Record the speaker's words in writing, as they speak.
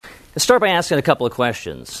Let's start by asking a couple of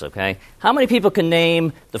questions, okay? How many people can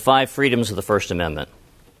name the 5 freedoms of the First Amendment?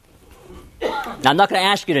 Now, I'm not going to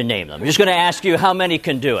ask you to name them. I'm just going to ask you how many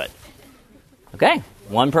can do it. Okay,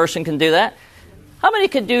 one person can do that. How many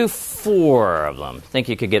could do 4 of them? Think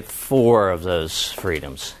you could get 4 of those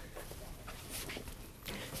freedoms?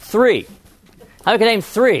 3. How many can name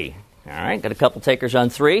 3? All right, got a couple takers on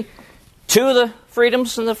 3. 2 of the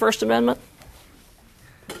freedoms in the First Amendment?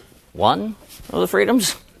 1 of the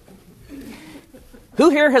freedoms? Who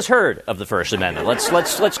here has heard of the First Amendment?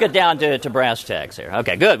 Let's get down to brass tacks here.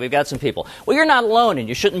 Okay, good. We've got some people. Well, you're not alone, and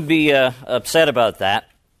you shouldn't be upset about that.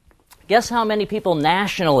 Guess how many people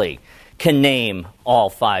nationally can name all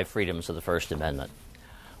 5 freedoms of the First Amendment?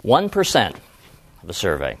 1% of the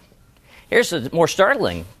survey. Here's a more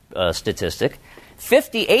startling statistic.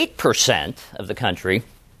 58% of the country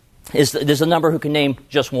is a number who can name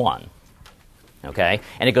just 1. Okay?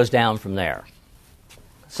 And it goes down from there.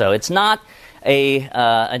 So it's not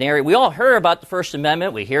an area. We all hear about the First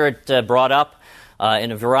Amendment. We hear it brought up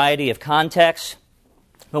in a variety of contexts.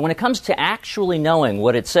 But when it comes to actually knowing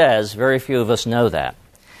what it says, very few of us know that.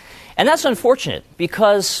 And that's unfortunate,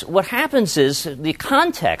 because what happens is the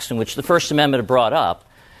context in which the First Amendment is brought up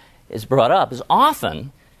is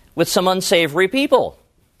often with some unsavory people.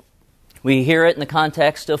 We hear it in the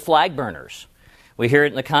context of flag burners. We hear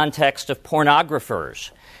it in the context of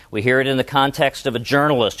pornographers. We hear it in the context of a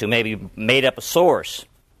journalist who maybe made up a source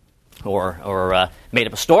or made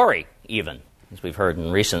up a story, even, as we've heard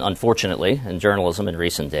unfortunately, in journalism in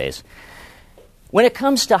recent days. When it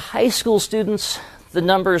comes to high school students, the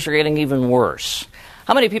numbers are getting even worse.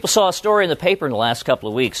 How many people saw a story in the paper in the last couple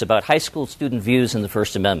of weeks about high school student views in the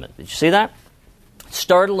First Amendment? Did you see that?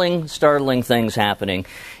 Startling things happening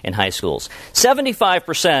in high schools.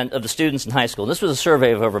 75% of the students in high school, this was a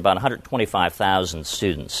survey of over about 125,000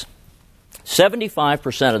 students,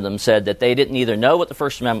 75% of them said that they didn't either know what the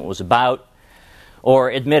First Amendment was about or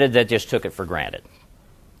admitted that just took it for granted.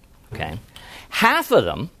 Okay? Half of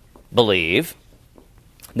them believe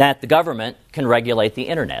that the government can regulate the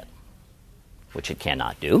internet, which it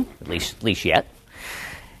cannot do, at least yet.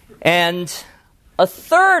 And a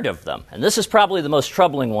third of them, and this is probably the most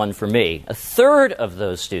troubling one for me, a third of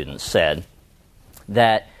those students said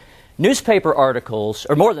that newspaper articles,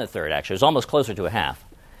 or more than a third actually, it was almost closer to a half,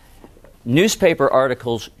 newspaper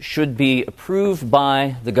articles should be approved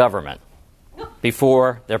by the government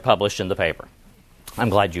before they're published in the paper. I'm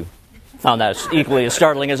glad you found that equally as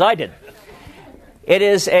startling as I did. It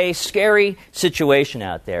is a scary situation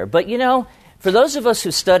out there, but you know, for those of us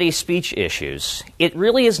who study speech issues, it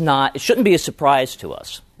shouldn't be a surprise to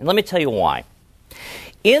us. And let me tell you why.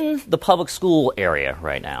 In the public school area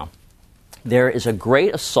right now, there is a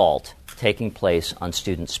great assault taking place on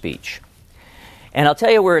student speech. And I'll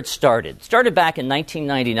tell you where it started. It started back in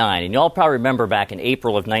 1999, and you all probably remember back in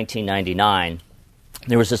April of 1999,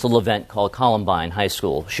 there was this little event called Columbine High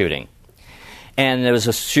School shooting. And there was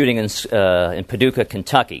a shooting in Paducah,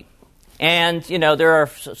 Kentucky. And, you know, there are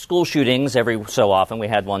school shootings every so often. We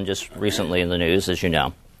had one just recently in the news, as you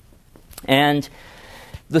know. And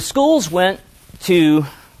the schools went into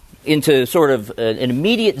sort of an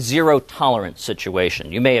immediate zero-tolerance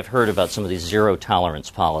situation. You may have heard about some of these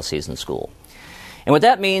zero-tolerance policies in school. And what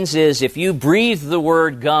that means is if you breathe the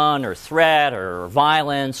word gun or threat or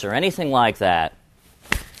violence or anything like that,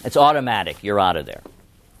 it's automatic. You're out of there.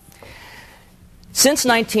 Since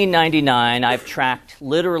 1999, I've tracked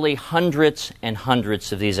literally hundreds and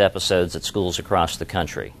hundreds of these episodes at schools across the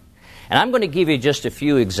country. And I'm going to give you just a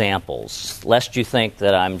few examples, lest you think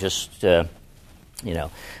that I'm just, a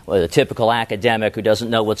typical academic who doesn't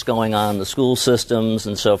know what's going on in the school systems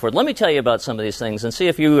and so forth. Let me tell you about some of these things and see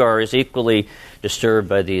if you are as equally disturbed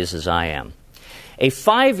by these as I am. A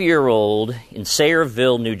 5-year-old in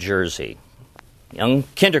Sayreville, New Jersey, young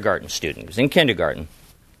kindergarten student, was in kindergarten,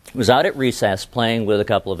 was out at recess playing with a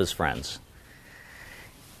couple of his friends.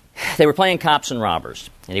 They were playing cops and robbers.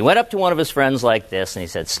 And he went up to one of his friends like this and he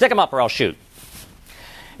said, "Stick 'em up or I'll shoot."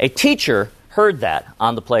 A teacher heard that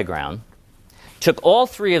on the playground, took all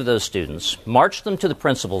 3 of those students, marched them to the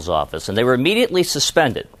principal's office, and they were immediately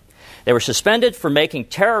suspended. They were suspended for making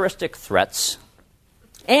terroristic threats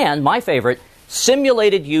and, my favorite,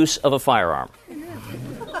 simulated use of a firearm.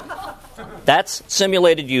 That's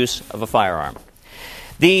simulated use of a firearm.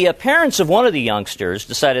 The parents of one of the youngsters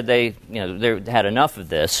decided they had enough of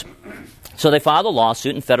this, so they filed a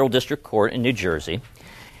lawsuit in federal district court in New Jersey,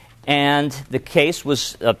 and the case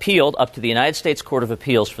was appealed up to the United States Court of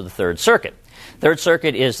Appeals for the Third Circuit. Third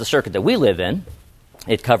Circuit is the circuit that we live in.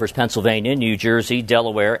 It covers Pennsylvania, New Jersey,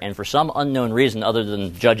 Delaware, and for some unknown reason other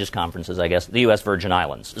than judges' conferences, I guess, the U.S. Virgin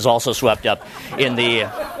Islands is also swept up in the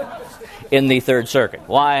in the Third Circuit.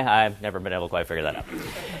 Why? I've never been able to quite figure that out.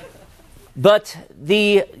 But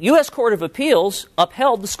the U.S. Court of Appeals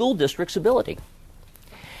upheld the school district's ability.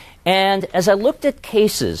 And as I looked at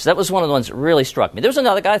cases, that was one of the ones that really struck me. There was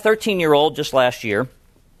another guy, 13-year-old, just last year,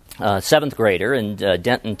 7th grader in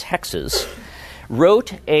Denton, Texas,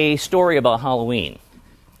 wrote a story about Halloween.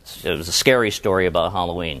 It was a scary story about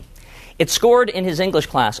Halloween. It scored in his English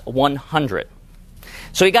class 100.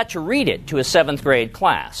 So he got to read it to his 7th grade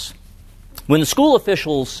class. When the school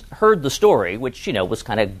officials heard the story, which, was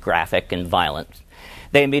kind of graphic and violent,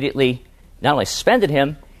 they immediately not only suspended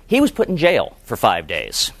him, he was put in jail for 5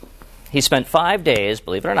 days. He spent 5 days,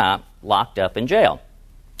 believe it or not, locked up in jail.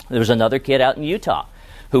 There was another kid out in Utah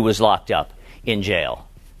who was locked up in jail.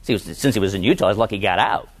 Since he was in Utah, I was lucky he got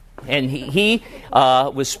out. And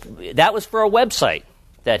that was for a website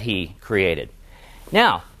that he created.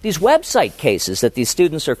 Now, these website cases that these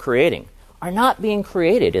students are creating are not being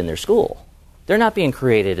created in their school. They're not being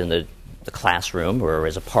created in the classroom or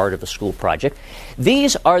as a part of a school project.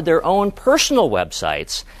 These are their own personal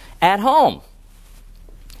websites at home.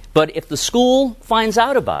 But if the school finds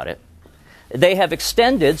out about it, they have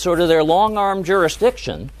extended sort of their long-arm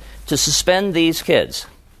jurisdiction to suspend these kids.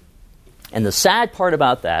 And the sad part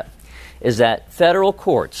about that is that federal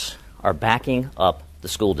courts are backing up the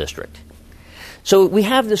school district. So we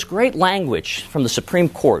have this great language from the Supreme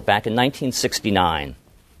Court back in 1969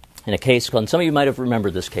 in a case called, and some of you might have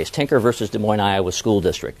remembered this case, Tinker versus Des Moines, Iowa School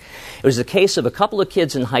District. It was the case of a couple of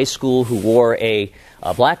kids in high school who wore a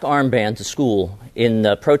black armband to school in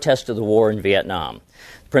protest of the war in Vietnam.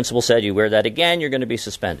 The principal said, you wear that again, you're going to be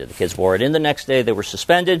suspended. The kids wore it in the next day, they were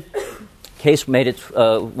suspended. Case made its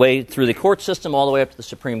way through the court system all the way up to the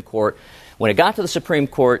Supreme Court. When it got to the Supreme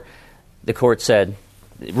Court, the court said,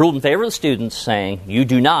 ruled in favor of the students, saying, you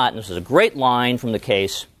do not, and this is a great line from the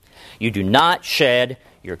case, you do not shed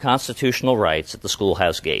your constitutional rights at the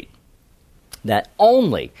schoolhouse gate. That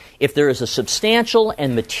only if there is a substantial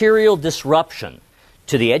and material disruption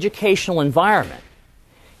to the educational environment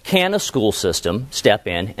can a school system step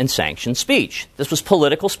in and sanction speech. This was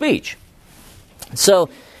political speech. So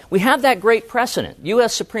we have that great precedent,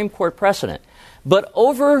 U.S. Supreme Court precedent. But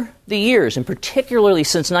over the years, and particularly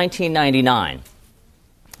since 1999,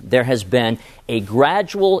 there has been a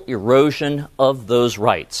gradual erosion of those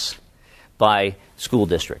rights by school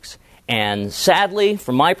districts. And sadly,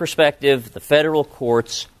 from my perspective, the federal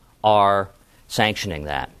courts are sanctioning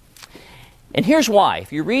that. And here's why.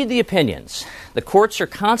 If you read the opinions, the courts are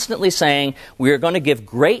constantly saying we are going to give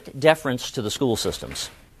great deference to the school systems.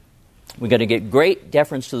 We're going to get great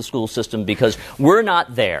deference to the school system because we're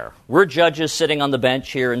not there. We're judges sitting on the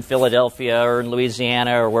bench here in Philadelphia or in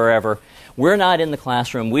Louisiana or wherever. We're not in the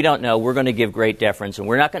classroom. We don't know. We're going to give great deference, and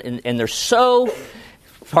we're not going to, and they're so,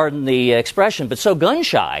 pardon the expression, but so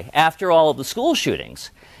gun-shy after all of the school shootings.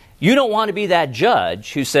 You don't want to be that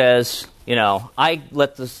judge who says, I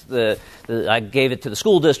gave it to the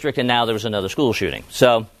school district and now there was another school shooting.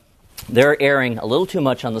 So they're erring a little too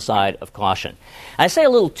much on the side of caution. I say a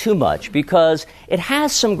little too much because it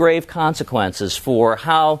has some grave consequences for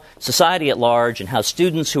how society at large and how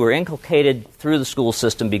students who are inculcated through the school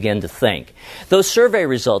system begin to think. Those survey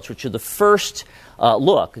results, which are the first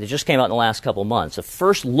look, they just came out in the last couple of months, a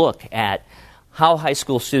first look at how high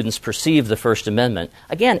school students perceive the First Amendment,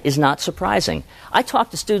 again, is not surprising. I talk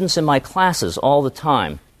to students in my classes all the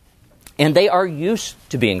time, and they are used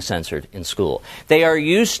to being censored in school. They are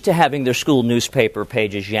used to having their school newspaper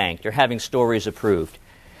pages yanked or having stories approved.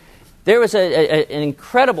 There was an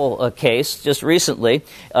incredible case just recently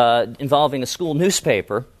involving a school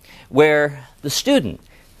newspaper where the student,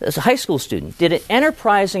 as a high school student, did an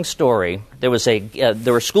enterprising story. There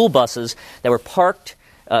were school buses that were parked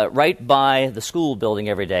right by the school building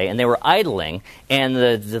every day, and they were idling, and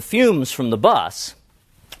the fumes from the bus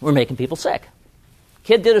were making people sick.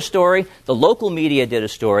 Kid did a story. The local media did a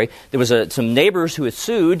story. There was some neighbors who had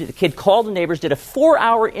sued. The kid called the neighbors, did a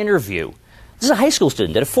 4-hour interview. This is a high school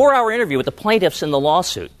student, did a 4-hour interview with the plaintiffs in the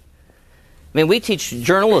lawsuit. I mean, we teach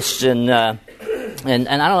journalists and I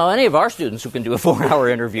don't know any of our students who can do a 4-hour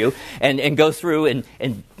interview and go through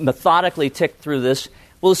and methodically tick through this.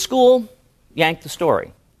 Well, the school yanked the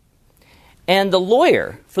story. And the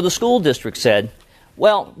lawyer for the school district said,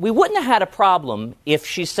 well, we wouldn't have had a problem if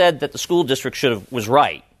she said that the school district was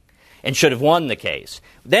right and should have won the case.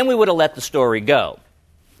 Then we would have let the story go.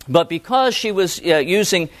 But because she was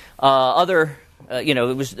using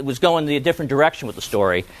it was going the different direction with the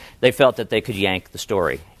story, they felt that they could yank the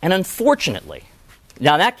story. And unfortunately,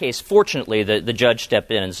 now in that case, fortunately, the judge stepped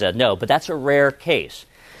in and said no, but that's a rare case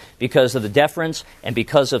because of the deference and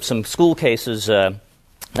because of some school cases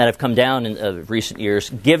that have come down in recent years,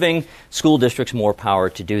 giving school districts more power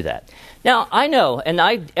to do that. Now, I know, and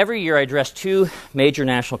every year I address two major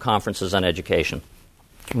national conferences on education.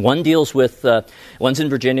 One deals with, one's in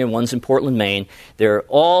Virginia, one's in Portland, Maine. They're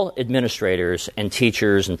all administrators and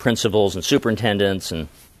teachers and principals and superintendents and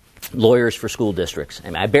lawyers for school districts. I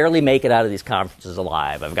mean, I barely make it out of these conferences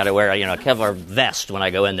alive. I've got to wear, a Kevlar vest when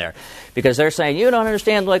I go in there because they're saying, you don't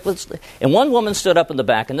understand, and one woman stood up in the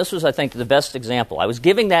back, and this was, I think, the best example. I was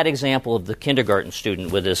giving that example of the kindergarten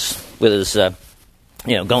student with his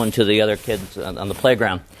going to the other kids on the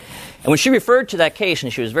playground. And when she referred to that case,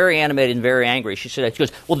 and she was very animated and very angry, she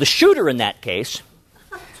goes, well, the shooter in that case,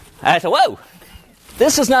 I thought, whoa,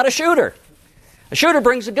 this is not a shooter. A shooter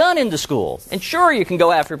brings a gun into school. And sure, you can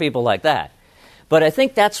go after people like that. But I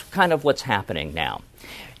think that's kind of what's happening now.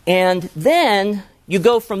 And then you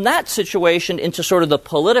go from that situation into sort of the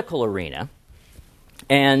political arena.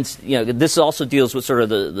 And this also deals with sort of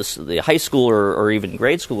the high school or even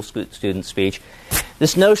grade school student speech.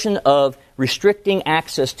 This notion of restricting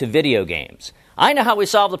access to video games. I know how we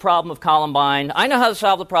solve the problem of Columbine. I know how to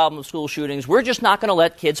solve the problem of school shootings. We're just not going to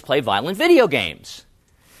let kids play violent video games.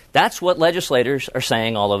 That's what legislators are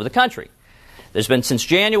saying all over the country. There's been, since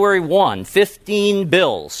January 1, 15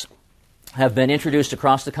 bills have been introduced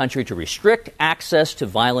across the country to restrict access to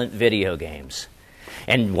violent video games.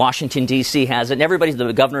 And Washington, D.C. has it. And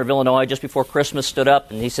the governor of Illinois, just before Christmas, stood up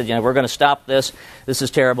and he said, we're going to stop this. This is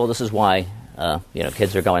terrible. This is why,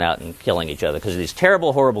 kids are going out and killing each other because of these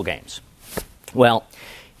terrible, horrible games. Well,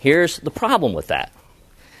 here's the problem with that.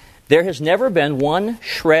 There has never been one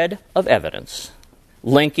shred of evidence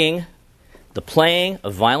linking the playing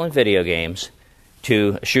of violent video games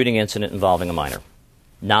to a shooting incident involving a minor.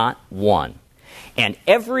 Not one. And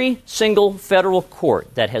every single federal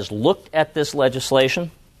court that has looked at this legislation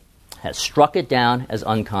has struck it down as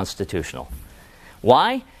unconstitutional.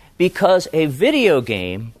 Why? Because a video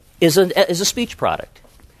game is a speech product.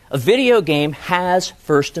 A video game has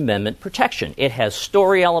First Amendment protection. It has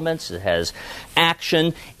story elements, it has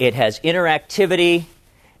action, it has interactivity,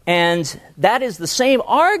 and that is the same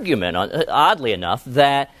argument, oddly enough,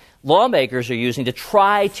 that lawmakers are using to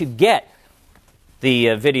try to get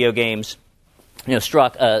the video games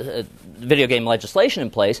video game legislation in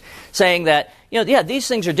place, saying that, these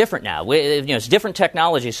things are different now. It's different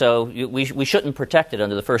technology, so we shouldn't protect it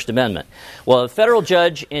under the First Amendment. Well, a federal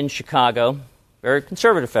judge in Chicago, very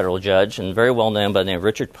conservative federal judge, and very well known by the name of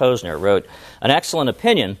Richard Posner, wrote an excellent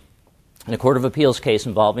opinion in a Court of Appeals case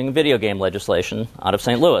involving video game legislation out of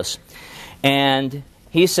St. Louis. And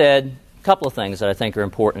he said a couple of things that I think are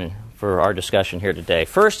important for our discussion here today.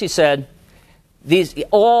 First, he said,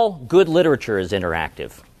 all good literature is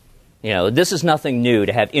interactive. This is nothing new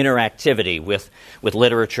to have interactivity with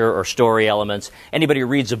literature or story elements. Anybody who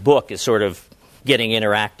reads a book is sort of getting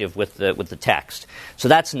interactive with the text. So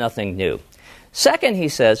that's nothing new. Second, he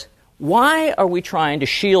says, why are we trying to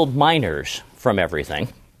shield minors from everything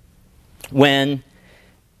when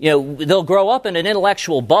they'll grow up in an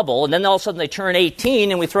intellectual bubble and then all of a sudden they turn 18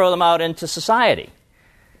 and we throw them out into society?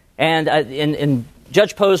 And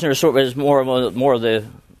Judge Posner is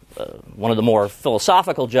one of the more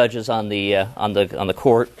philosophical judges on the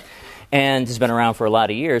court, and has been around for a lot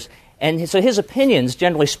of years. And so his opinions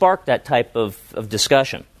generally spark that type of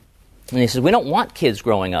discussion. And he says, we don't want kids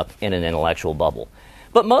growing up in an intellectual bubble.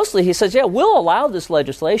 But mostly he says, we'll allow this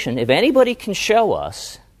legislation if anybody can show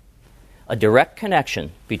us a direct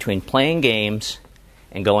connection between playing games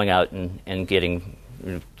and going out and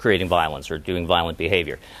creating violence or doing violent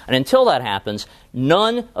behavior. And until that happens,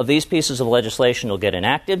 none of these pieces of legislation will get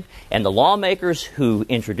enacted, and the lawmakers who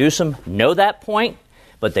introduce them know that point,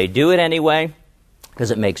 but they do it anyway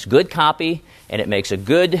because it makes good copy and it makes a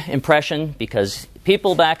good impression because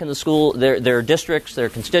people back in the school, their districts, their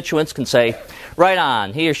constituents can say, right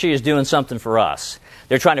on, he or she is doing something for us.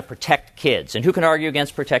 They're trying to protect kids. And who can argue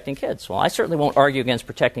against protecting kids? Well, I certainly won't argue against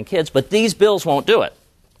protecting kids, but these bills won't do it.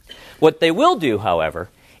 What they will do, however,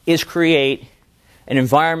 is create an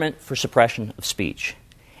environment for suppression of speech.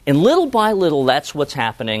 And little by little, that's what's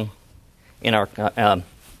happening in our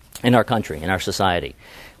country, in our society.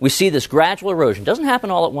 We see this gradual erosion. It doesn't happen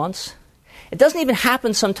all at once. It doesn't even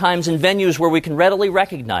happen sometimes in venues where we can readily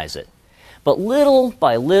recognize it. But little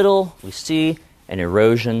by little, we see an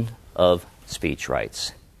erosion of speech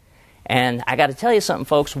rights. And I got to tell you something,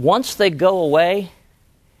 folks. Once they go away,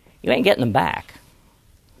 you ain't getting them back.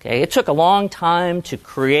 Okay? It took a long time to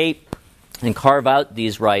create and carve out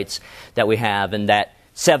these rights that we have and that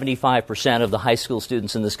 75% of the high school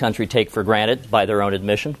students in this country take for granted by their own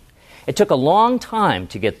admission. It took a long time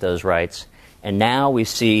to get those rights, and now we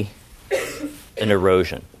see an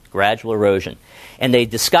erosion. gradual erosion. And they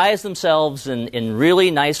disguise themselves in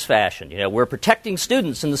really nice fashion. We're protecting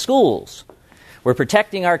students in the schools. We're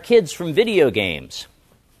protecting our kids from video games.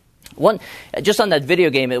 Just on that video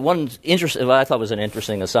game, what I thought was an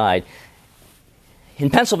interesting aside. In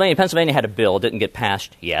Pennsylvania had a bill, didn't get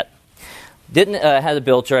passed yet, had a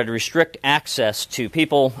bill to try to restrict access to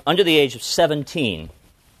people under the age of 17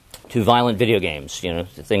 to violent video games,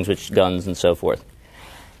 things with guns and so forth.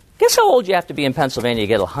 Guess how old you have to be in Pennsylvania to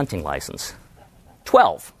get a hunting license?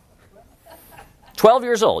 12. 12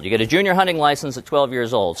 years old. You get a junior hunting license at 12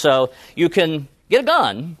 years old. So you can get a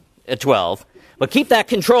gun at 12, but keep that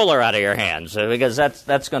controller out of your hands because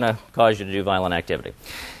that's going to cause you to do violent activity.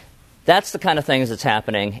 That's the kind of things that's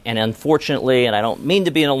happening, and unfortunately, and I don't mean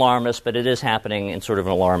to be an alarmist, but it is happening in sort of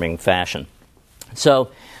an alarming fashion. So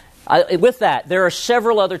with that, there are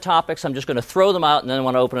several other topics. I'm just going to throw them out and then I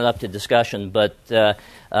want to open it up to discussion. But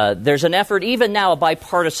there's an effort, even now a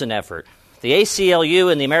bipartisan effort. The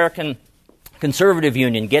ACLU and the American Conservative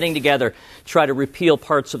Union getting together to try to repeal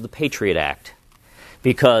parts of the Patriot Act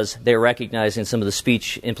because they're recognizing some of the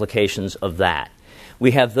speech implications of that.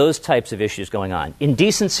 We have those types of issues going on.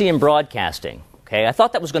 Indecency in broadcasting. Okay, I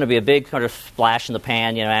thought that was going to be a big kind of splash in the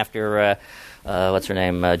pan, after, what's her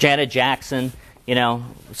name, Janet Jackson.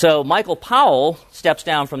 So Michael Powell steps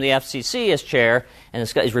down from the FCC as chair and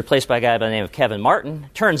is replaced by a guy by the name of Kevin Martin.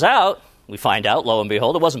 Turns out, we find out, lo and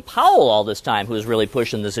behold, it wasn't Powell all this time who was really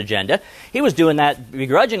pushing this agenda. He was doing that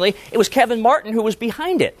begrudgingly. It was Kevin Martin who was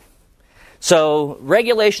behind it. So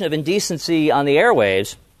regulation of indecency on the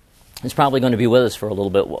airwaves is probably going to be with us for a little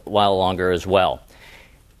bit while longer as well.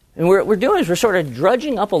 And what we're doing is we're sort of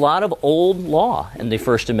drudging up a lot of old law in the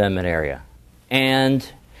First Amendment area. And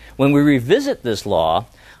when we revisit this law,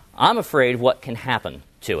 I'm afraid what can happen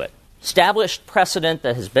to it. Established precedent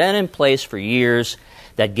that has been in place for years,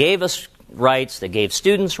 that gave us rights, that gave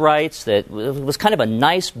students rights, that was kind of a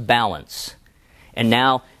nice balance. And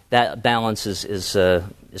now that balance is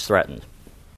threatened.